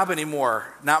my job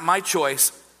anymore. Not my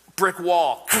choice. Brick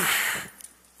wall.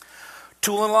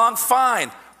 Tooling along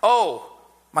fine. Oh,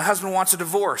 my husband wants a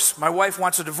divorce. My wife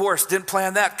wants a divorce. Didn't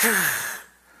plan that.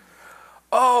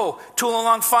 Oh, tooling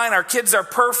along fine. Our kids are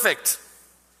perfect.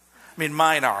 I mean,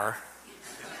 mine are.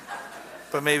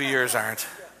 But maybe yours aren't.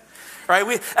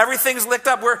 Right? Everything's licked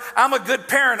up. I'm a good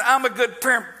parent. I'm a good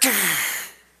parent.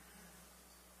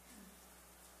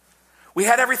 We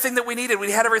had everything that we needed.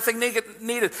 We had everything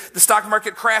needed. The stock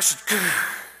market crashed.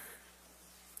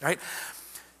 Right?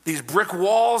 These brick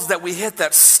walls that we hit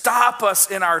that stop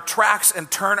us in our tracks and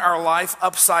turn our life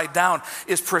upside down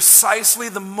is precisely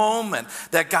the moment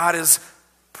that God is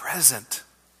present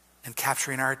and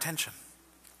capturing our attention.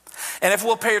 And if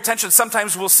we'll pay attention,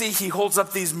 sometimes we'll see he holds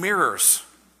up these mirrors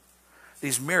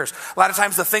These mirrors. A lot of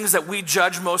times the things that we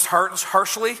judge most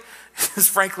harshly is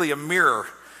frankly a mirror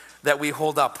that we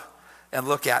hold up and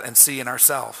look at and see in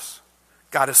ourselves.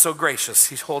 God is so gracious.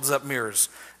 He holds up mirrors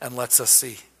and lets us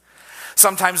see.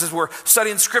 Sometimes as we're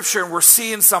studying scripture and we're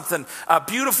seeing something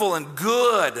beautiful and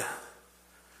good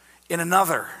in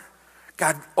another,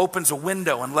 God opens a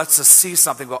window and lets us see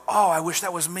something. Go, oh, I wish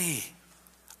that was me.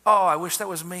 Oh, I wish that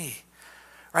was me.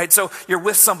 Right? So you're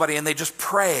with somebody and they just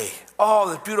pray.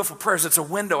 Oh, the beautiful prayers. It's a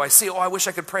window. I see, oh, I wish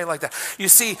I could pray like that. You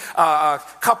see a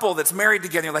couple that's married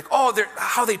together. You're like, oh,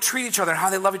 how they treat each other and how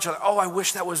they love each other. Oh, I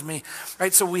wish that was me.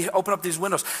 Right? So we open up these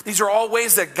windows. These are all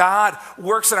ways that God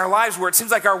works in our lives where it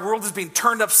seems like our world is being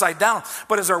turned upside down.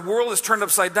 But as our world is turned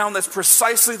upside down, that's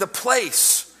precisely the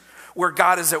place where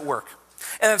God is at work.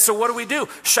 And so what do?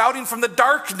 Shouting from the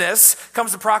darkness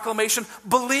comes the proclamation,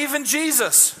 believe in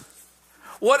Jesus.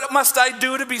 What must I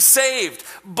do to be saved?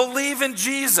 Believe in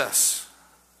Jesus.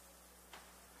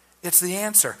 It's the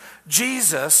answer.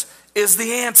 Jesus is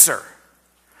the answer.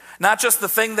 Not just the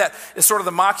thing that is sort of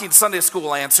the mocking Sunday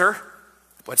school answer.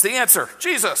 What's the answer?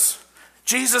 Jesus.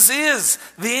 Jesus is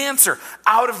the answer.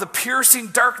 Out of the piercing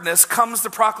darkness comes the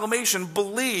proclamation,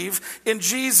 believe in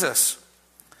Jesus.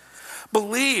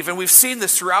 Believe, and we've seen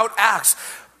this throughout Acts,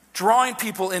 drawing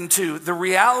people into the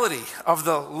reality of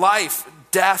the life,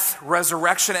 death,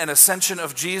 resurrection, and ascension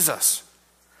of Jesus.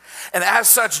 And as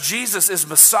such, Jesus is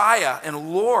Messiah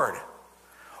and Lord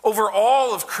over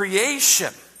all of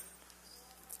creation.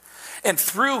 And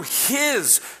through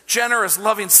his generous,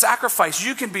 loving sacrifice,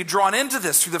 you can be drawn into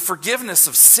this through the forgiveness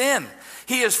of sin.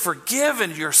 He has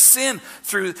forgiven your sin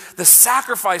through the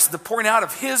sacrifice, the pouring out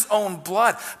of his own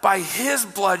blood. By his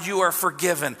blood, you are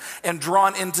forgiven and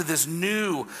drawn into this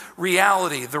new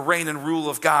reality, the reign and rule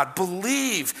of God.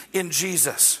 Believe in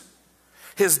Jesus,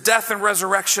 his death and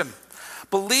resurrection.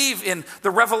 Believe in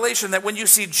the revelation that when you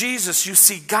see Jesus, you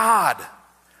see God.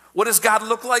 What does God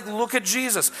look like? Look at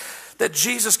Jesus. That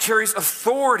Jesus carries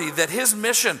authority, that his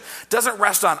mission doesn't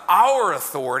rest on our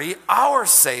authority, our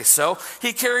say-so.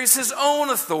 He carries his own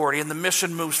authority, and the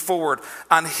mission moves forward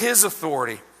on his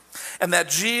authority. And that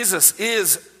Jesus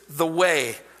is the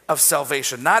way of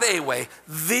salvation. Not a way,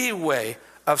 the way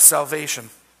of salvation.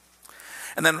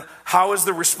 And then how is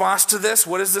the response to this?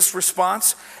 What is this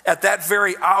response? At that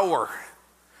very hour,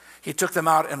 he took them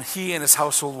out and he and his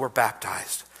household were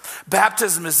baptized.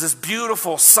 Baptism is this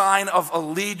beautiful sign of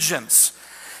allegiance.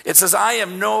 It says, I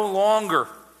am no longer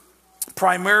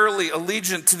primarily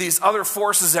allegiant to these other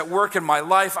forces at work in my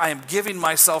life. I am giving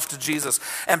myself to Jesus.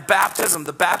 And baptism,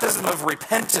 the baptism of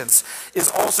repentance, is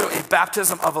also a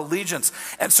baptism of allegiance.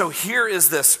 And so here is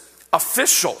this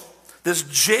official, this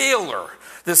jailer,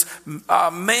 this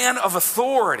man of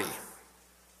authority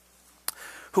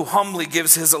who humbly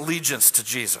gives his allegiance to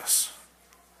Jesus.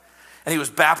 And he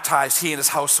was baptized, he and his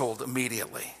household,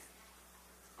 immediately.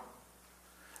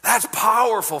 That's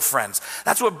powerful, friends.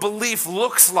 That's what belief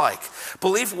looks like.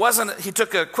 Belief wasn't, he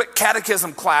took a quick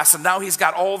catechism class and now he's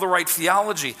got all the right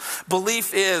theology.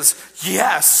 Belief is,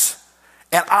 yes,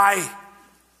 and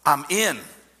I'm in.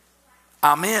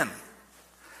 I'm in.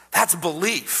 That's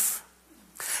belief.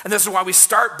 And this is why we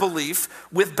start belief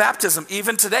with baptism,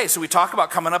 even today. So we talk about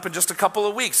coming up in just a couple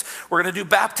of weeks. We're going to do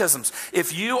baptisms.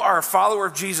 If you are a follower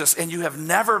of Jesus and you have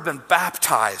never been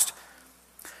baptized,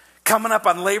 coming up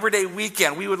on Labor Day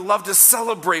weekend, we would love to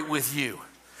celebrate with you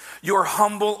your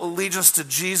humble allegiance to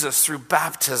Jesus through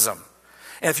baptism.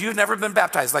 And if you've never been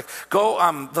baptized, like go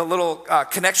the little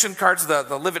connection cards, the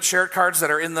Live It, Share It cards that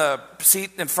are in the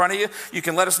seat in front of you, you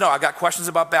can let us know. I got questions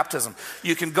about baptism.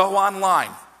 You can go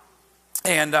online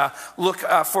and look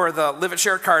for the Live It,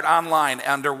 Share It card online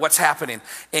under what's happening.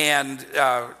 And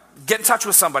get in touch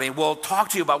with somebody. We'll talk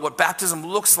to you about what baptism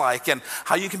looks like and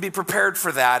how you can be prepared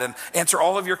for that and answer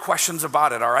all of your questions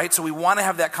about it, all right? So we want to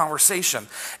have that conversation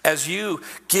as you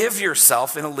give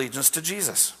yourself in allegiance to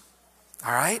Jesus,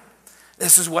 all right?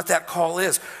 This is what that call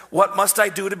is. What must I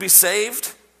do to be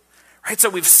saved? Right, so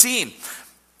we've seen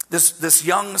this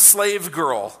young slave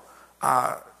girl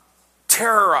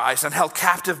terrorized and held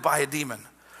captive by a demon.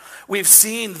 We've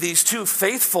seen these two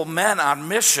faithful men on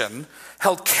mission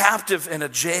held captive in a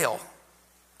jail.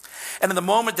 And in the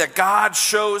moment that God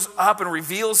shows up and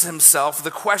reveals himself, the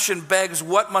question begs,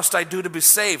 what must I do to be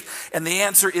saved? And the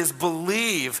answer is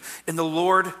believe in the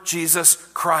Lord Jesus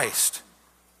Christ.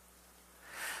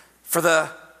 For the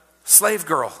slave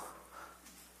girl,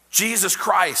 Jesus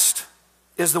Christ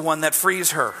is the one that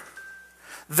frees her.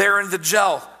 There in the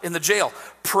jail,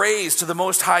 praise to the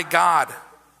Most High God.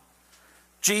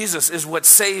 Jesus is what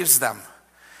saves them.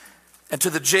 And to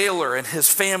the jailer and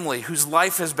his family whose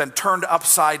life has been turned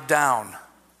upside down,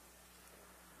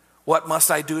 What must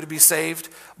I do to be saved?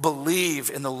 Believe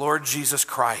in the Lord Jesus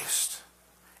Christ,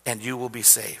 and you will be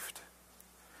saved.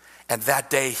 And that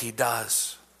day he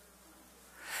does.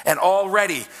 And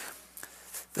already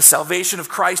the salvation of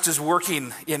Christ is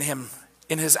working in him,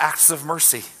 in his acts of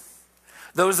mercy.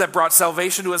 Those that brought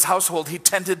salvation to his household, he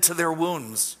tended to their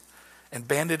wounds and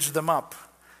bandaged them up.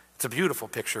 It's a beautiful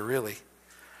picture, really,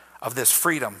 of this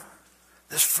freedom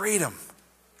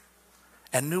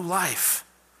and new life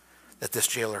that this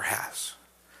jailer has.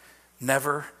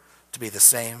 Never to be the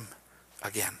same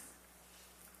again.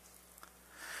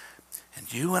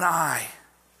 And you and I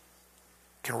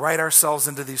can write ourselves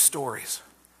into these stories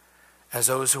as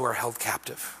those who are held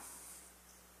captive.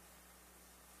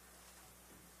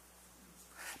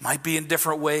 Might be in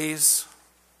different ways,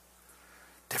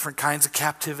 different kinds of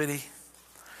captivity.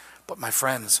 But my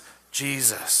friends,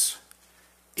 Jesus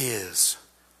is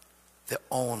the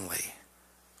only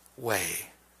way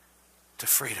to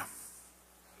freedom.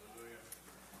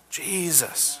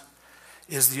 Jesus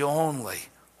is the only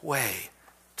way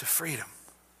to freedom.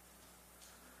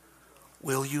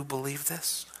 Will you believe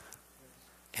this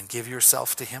and give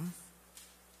yourself to him?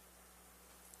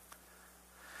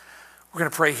 We're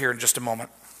going to pray here in just a moment.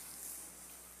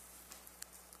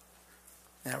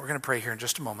 And I'm going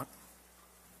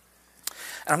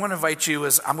to invite you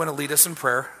as I'm going to lead us in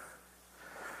prayer.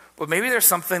 But maybe there's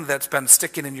something that's been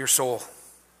sticking in your soul,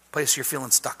 a place you're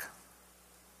feeling stuck.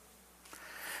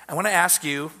 I want to ask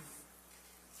you,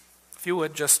 if you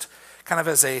would, just kind of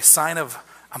as a sign of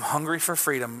I'm hungry for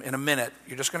freedom, in a minute,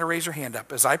 you're just going to raise your hand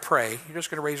up. As I pray, you're just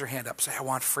going to raise your hand up. Say, I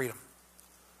want freedom.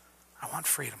 I want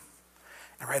freedom.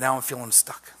 And right now I'm feeling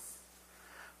stuck.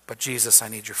 But Jesus, I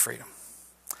need your freedom.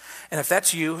 And if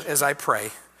that's you, as I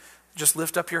pray, just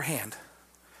lift up your hand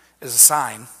as a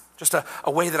sign, just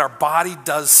a way that our body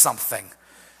does something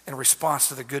in response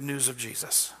to the good news of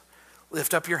Jesus.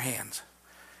 Lift up your hand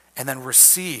and then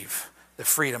receive the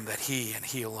freedom that he and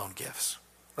he alone gives.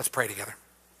 Let's pray together.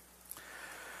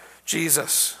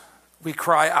 Jesus, we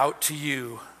cry out to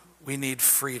you. We need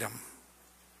freedom.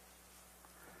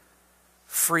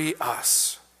 Free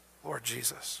us, Lord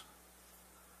Jesus.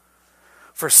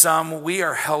 For some, we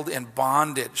are held in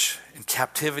bondage, in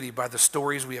captivity by the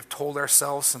stories we have told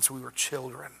ourselves since we were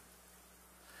children.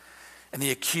 And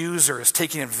the accuser is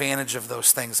taking advantage of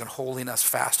those things and holding us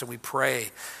fast. And we pray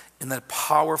in the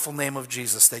powerful name of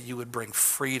Jesus that you would bring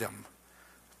freedom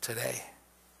today.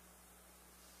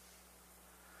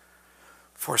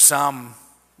 For some,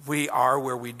 we are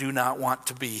where we do not want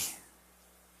to be.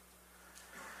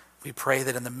 We pray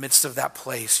that in the midst of that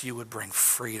place, you would bring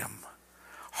freedom.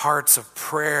 Hearts of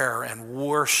prayer and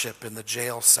worship in the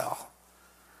jail cell.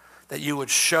 That you would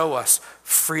show us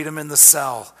freedom in the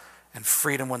cell and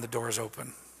freedom when the doors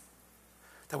open.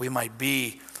 That we might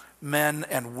be men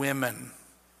and women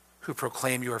who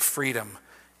proclaim your freedom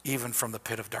even from the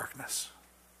pit of darkness.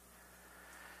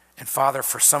 And Father,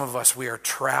 for some of us, we are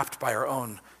trapped by our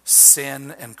own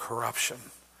sin and corruption.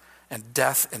 And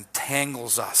death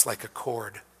entangles us like a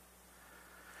cord.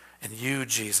 And you,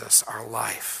 Jesus, our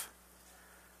life,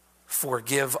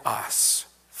 forgive us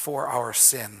for our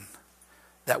sin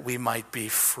that we might be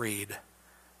freed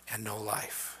and know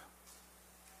life.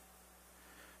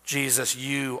 Jesus,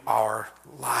 you are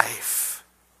life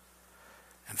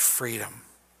and freedom.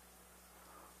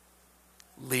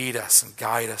 Lead us and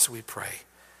guide us, we pray,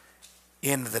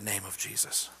 in the name of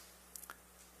Jesus.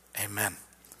 Amen.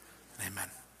 Amen.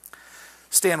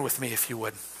 Stand with me if you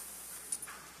would.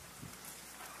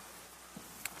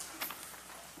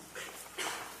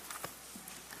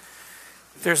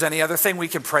 If there's any other thing we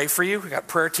can pray for you, we got a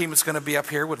prayer team that's going to be up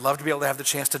here. Would love to be able to have the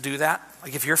chance to do that.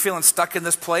 Like if you're feeling stuck in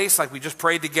this place, like we just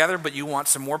prayed together, but you want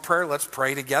some more prayer, let's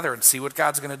pray together and see what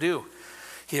God's going to do.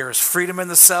 There is freedom in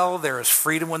the cell. There is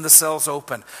freedom when the cell's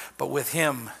open. But with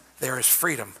him, there is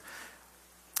freedom.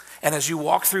 And as you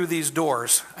walk through these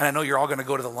doors, and I know you're all going to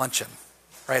go to the luncheon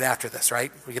right after this,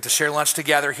 right? We get to share lunch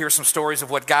together, hear some stories of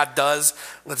what God does.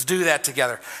 Let's do that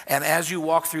together. And as you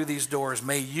walk through these doors,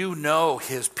 may you know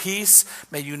his peace.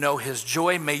 May you know his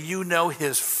joy. May you know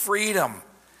his freedom.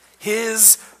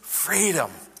 His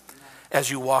freedom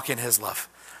as you walk in his love.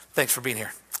 Thanks for being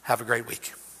here. Have a great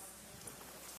week.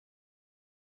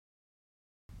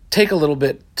 Take a little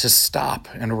bit to stop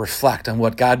and reflect on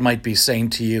what God might be saying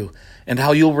to you and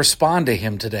how you'll respond to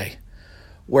him today.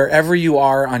 Wherever you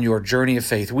are on your journey of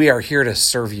faith, we are here to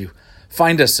serve you.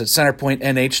 Find us at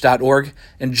centerpointnh.org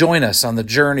and join us on the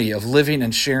journey of living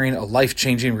and sharing a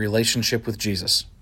life-changing relationship with Jesus.